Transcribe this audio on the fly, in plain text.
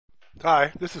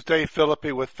Hi, this is Dave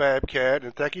Philippi with FabCAD,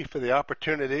 and thank you for the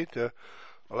opportunity to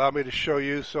allow me to show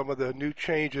you some of the new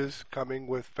changes coming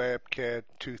with FabCAD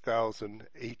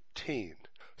 2018.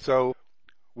 So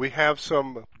we have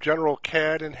some general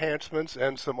CAD enhancements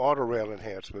and some auto rail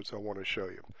enhancements I want to show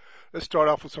you. Let's start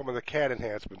off with some of the CAD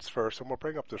enhancements first. I'm going to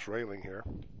bring up this railing here.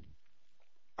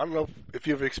 I don't know if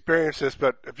you've experienced this,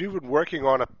 but if you've been working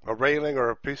on a railing or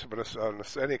a piece of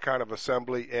any kind of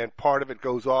assembly, and part of it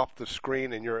goes off the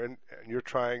screen, and you're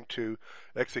trying to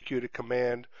execute a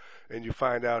command, and you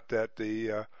find out that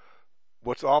the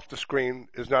what's off the screen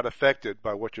is not affected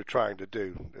by what you're trying to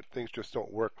do, that things just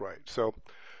don't work right. So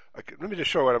let me just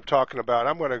show what I'm talking about.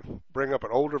 I'm going to bring up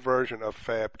an older version of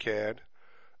FabCAD,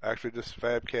 actually this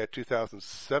FabCAD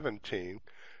 2017,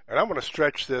 and I'm going to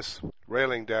stretch this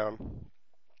railing down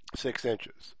 6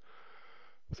 inches.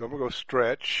 So I'm going to go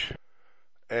stretch,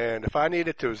 and if I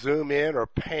needed to zoom in or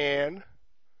pan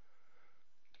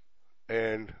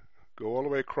and go all the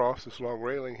way across this long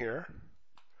railing here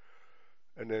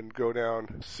and then go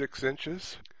down 6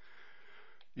 inches,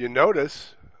 you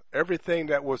notice everything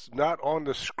that was not on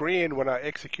the screen when I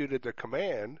executed the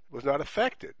command was not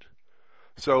affected.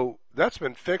 So that's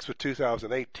been fixed with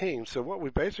 2018. So what we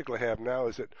basically have now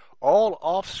is that all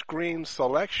off-screen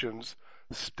selections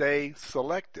stay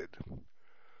selected,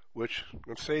 which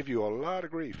will save you a lot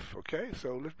of grief. Okay,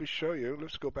 so let me show you.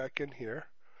 Let's go back in here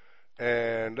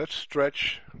and let's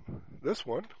stretch this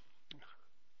one.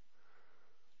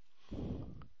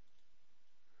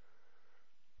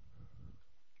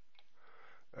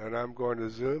 And I'm going to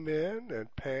zoom in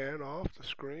and pan off the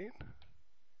screen.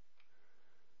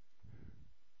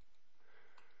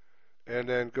 And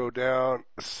then go down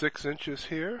 6 inches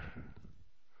here.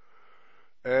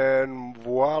 And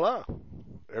voila,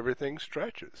 everything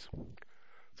stretches.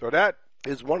 So that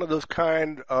is one of those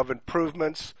kind of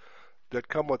improvements that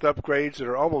come with upgrades that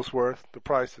are almost worth the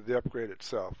price of the upgrade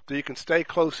itself. So you can stay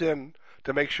close in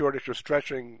to make sure that you're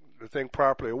stretching the thing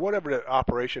properly, or whatever the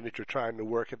operation that you're trying to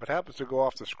work. If it happens to go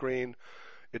off the screen,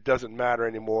 it doesn't matter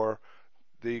anymore.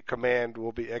 The command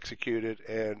will be executed,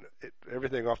 and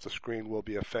everything off the screen will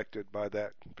be affected by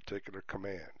that particular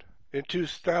command. In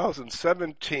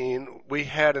 2017, we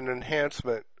had an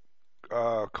enhancement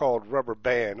called rubber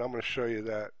band. I'm going to show you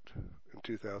that in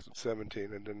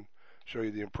 2017 and then show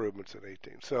you the improvements in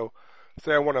 18. So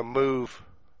say I want to move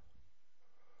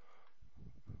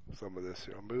some of this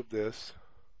here. I'll move this.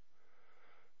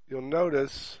 You'll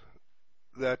notice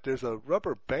that there's a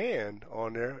rubber band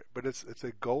on there, but it's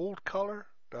a gold color.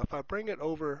 Now if I bring it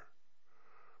over,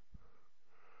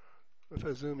 if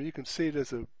I zoom in, you can see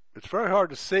it's very hard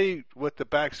to see with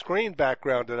the screen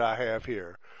background that I have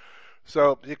here.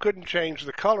 So you couldn't change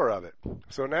the color of it.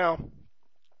 So now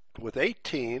with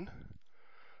 18,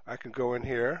 I can go in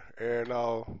here and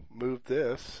I'll move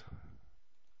this.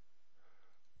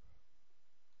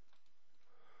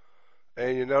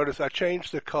 And you notice I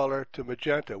changed the color to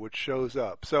magenta, which shows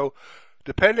up. So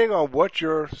depending on what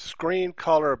your screen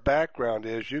color background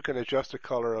is, you can adjust the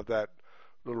color of that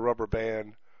little rubber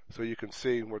band so you can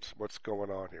see what's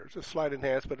going on here. It's a slight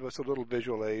enhancement, but it's a little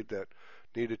visual aid that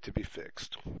needed to be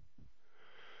fixed.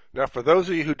 Now, for those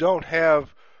of you who don't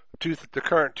have the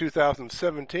current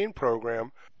 2017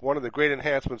 program, one of the great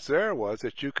enhancements there was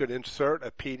that you could insert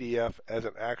a PDF as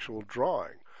an actual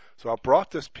drawing. So I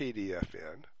brought this PDF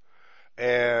in,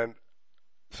 and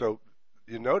so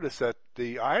you notice that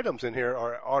the items in here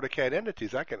are AutoCAD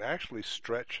entities. I can actually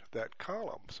stretch that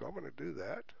column. So I'm going to do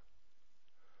that.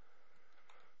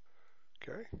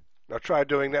 Okay. Now try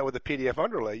doing that with a PDF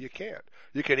underlay. You can't.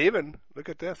 You can even, look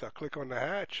at this, I'll click on the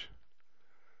hatch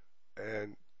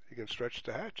and you can stretch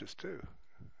the hatches too.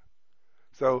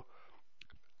 So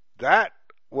that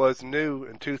was new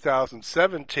in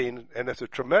 2017, and it's a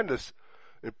tremendous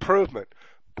improvement.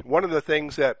 One of the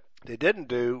things that they didn't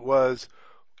do was,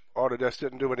 Autodesk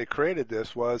didn't do when they created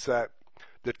this, was that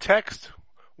the text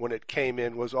when it came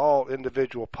in was all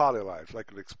individual polylines,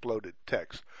 like an exploded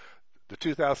text. The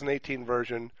 2018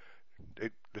 version,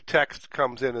 the text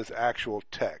comes in as actual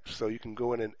text, so you can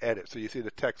go in and edit. So you see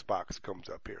the text box comes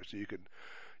up here, so you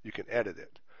can edit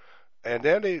it. And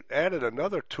then they added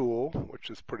another tool, which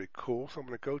is pretty cool. So I'm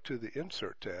going to go to the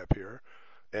Insert tab here,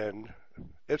 and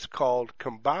it's called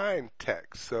Combine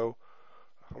Text. So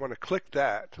I'm going to click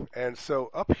that, and so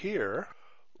up here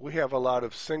we have a lot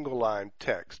of single line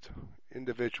text,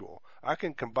 individual. I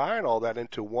can combine all that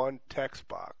into one text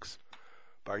box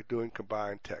by doing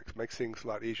combine text. Makes things a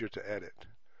lot easier to edit.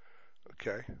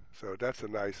 Okay, so that's a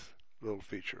nice little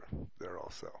feature there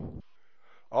also.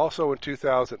 Also in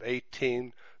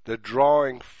 2018, the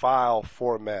drawing file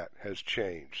format has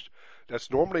changed. That's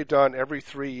normally done every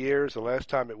 3 years. The last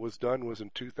time it was done was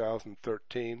in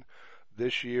 2013.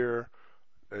 This year,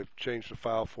 they've changed the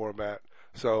file format.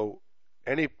 So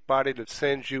anybody that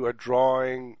sends you a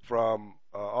drawing from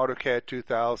AutoCAD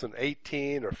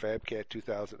 2018 or FabCAD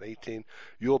 2018,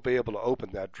 you'll be able to open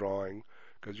that drawing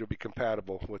because you'll be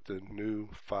compatible with the new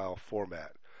file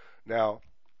format. Now,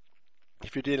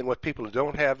 if you're dealing with people who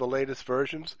don't have the latest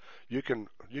versions, you can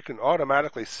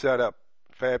automatically set up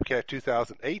FabCAD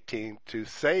 2018 to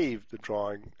save the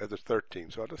drawing as a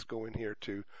 13. So I'll just go in here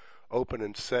to open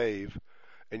and save,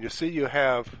 and you see you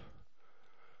have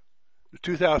the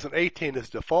 2018 as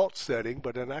default setting,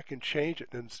 but then I can change it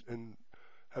and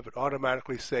have it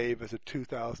automatically save as a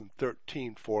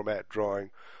 2013 format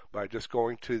drawing by just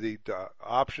going to the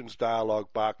options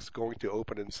dialog box, going to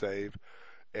open and save,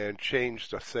 and change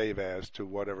the save as to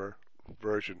whatever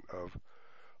version of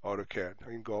AutoCAD. I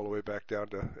can go all the way back down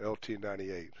to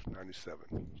LT98, 97.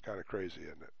 Kind of crazy,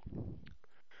 isn't it?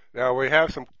 Now we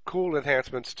have some cool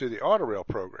enhancements to the AutoRail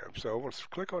program. So let's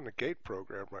click on the gate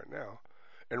program right now.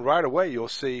 And right away you'll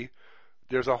see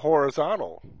there's a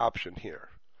horizontal option here.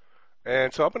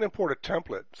 And so I'm going to import a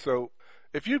template. So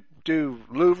if you do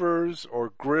louvers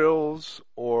or grills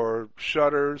or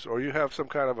shutters, or you have some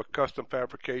kind of a custom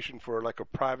fabrication for like a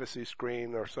privacy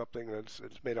screen or something that's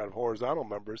made out of horizontal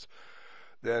members,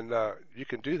 then you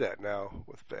can do that now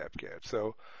with FabCAD.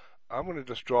 So I'm going to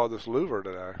just draw this louver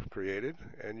that I created,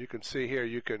 and you can see here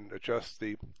you can adjust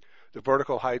the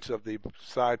vertical heights of the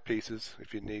side pieces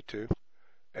if you need to.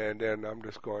 And then I'm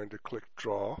just going to click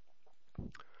draw,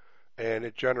 and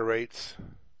it generates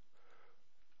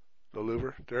the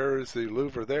louver. There is the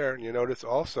louver there, and you notice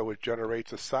also it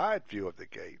generates a side view of the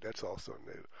gate. That's also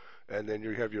new. And then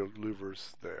you have your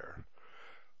louvers there.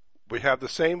 We have the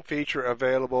same feature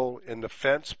available in the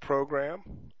fence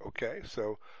program. Okay,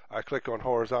 so I click on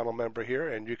horizontal member here,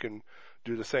 and you can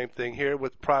do the same thing here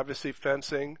with privacy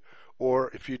fencing, or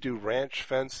if you do ranch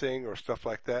fencing or stuff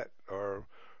like that, or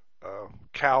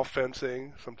cow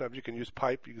fencing. Sometimes you can use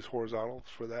pipe, you use horizontals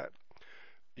for that.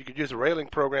 You could use a railing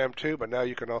program too, but now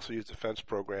you can also use the fence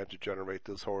program to generate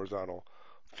those horizontal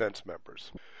fence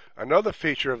members. Another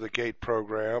feature of the gate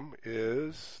program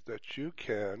is that you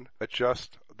can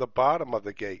adjust the bottom of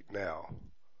the gate now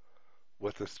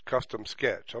with this custom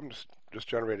sketch. I'm just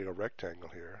generating a rectangle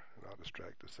here, and I'll just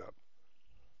drag this up.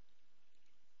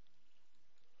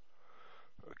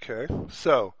 Okay,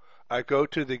 so I go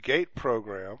to the gate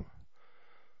program.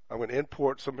 I'm going to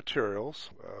import some materials,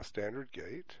 standard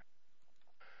gate,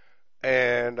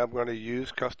 and I'm going to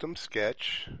use custom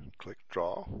sketch. Click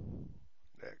draw,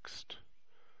 next,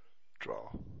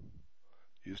 draw,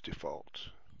 use default.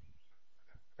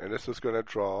 And this is going to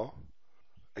draw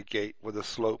a gate with a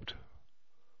sloped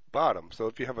bottom. So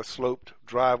if you have a sloped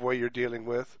driveway you're dealing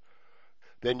with,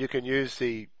 then you can use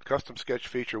the custom sketch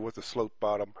feature with a sloped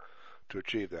bottom to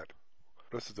achieve that.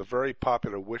 This is a very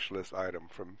popular wish list item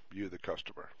from you, the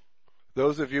customer.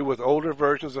 Those of you with older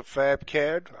versions of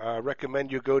FabCAD, I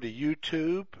recommend you go to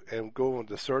YouTube and go in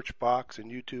the search box in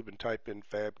YouTube and type in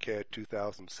FabCAD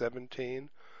 2017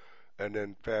 and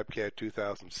then FabCAD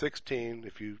 2016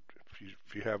 if you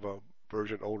have a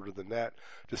version older than that,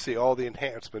 to see all the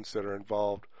enhancements that are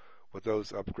involved with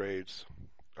those upgrades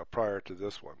prior to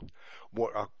this one.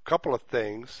 A couple of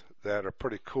things that are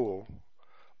pretty cool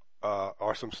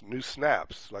are some new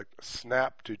snaps, like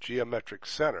snap to geometric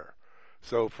center.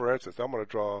 So for instance, I'm going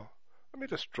to let me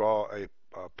just draw a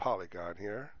polygon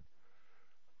here.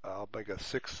 I'll make a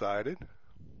 6-sided.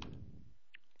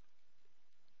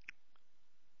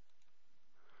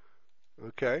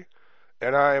 Okay,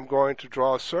 and I am going to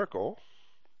draw a circle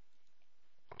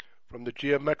from the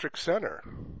geometric center.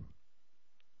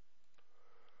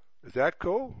 Is that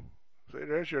cool? See,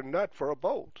 there's your nut for a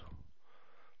bolt.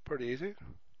 Pretty easy.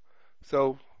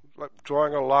 So, like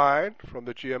drawing a line from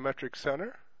the geometric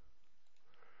center.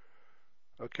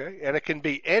 Okay, and it can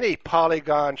be any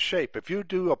polygon shape. If you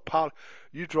do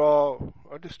you draw,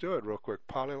 I'll just do it real quick,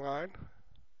 polyline.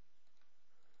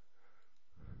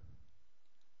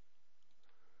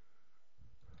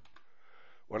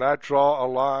 When I draw a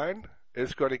line,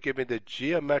 it's going to give me the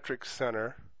geometric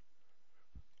center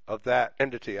of that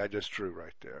entity I just drew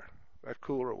right there. That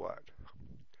cool or what?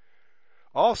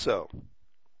 Also,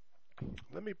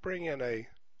 let me bring in a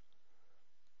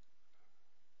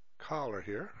collar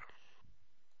here.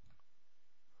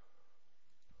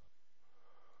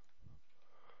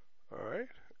 All right,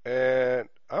 and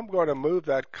I'm going to move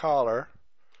that collar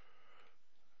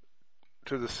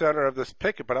to the center of this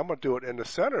picket, but I'm going to do it in the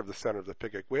center of the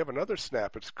picket. We have another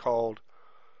snap. It's called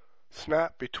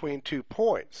snap between 2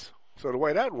 points. So the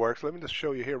way that works, let me just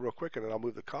show you here real quick, and then I'll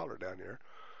move the collar down here.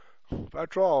 If I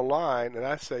draw a line and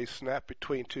I say snap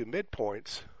between two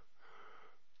midpoints,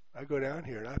 I go down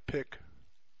here and I pick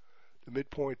the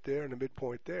midpoint there and the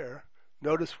midpoint there.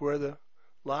 Notice where the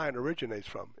line originates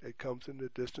from. It comes in the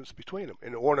distance between them.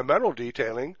 In ornamental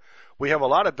detailing, we have a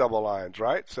lot of double lines,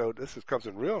 right? So this comes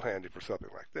in real handy for something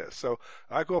like this. So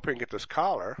I go up here and get this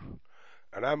collar,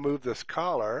 and I move this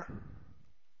collar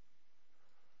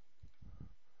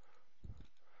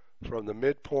from the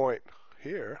midpoint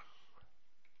here,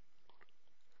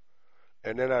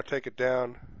 and then I take it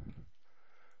down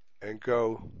and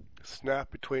go snap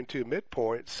between two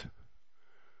midpoints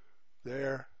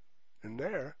there and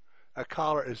there. A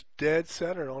collar is dead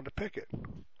center on the picket.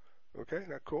 Okay, isn't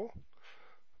that cool?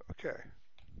 Okay.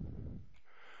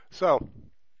 So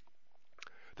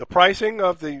the pricing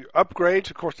of the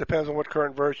upgrades, of course, depends on what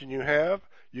current version you have.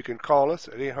 You can call us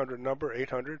at 800 number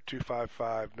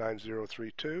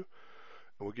 800-255-9032, and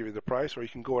we'll give you the price. Or you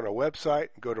can go on our website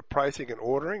and go to pricing and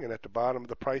ordering, and at the bottom of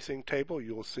the pricing table,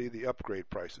 you will see the upgrade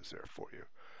prices there for you.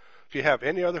 If you have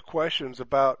any other questions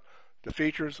about the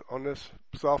features on this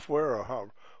software,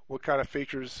 or what kind of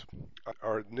features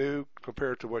are new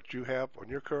compared to what you have on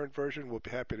your current version, we'll be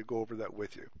happy to go over that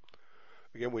with you.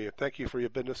 Again, we thank you for your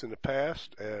business in the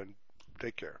past, and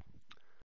take care.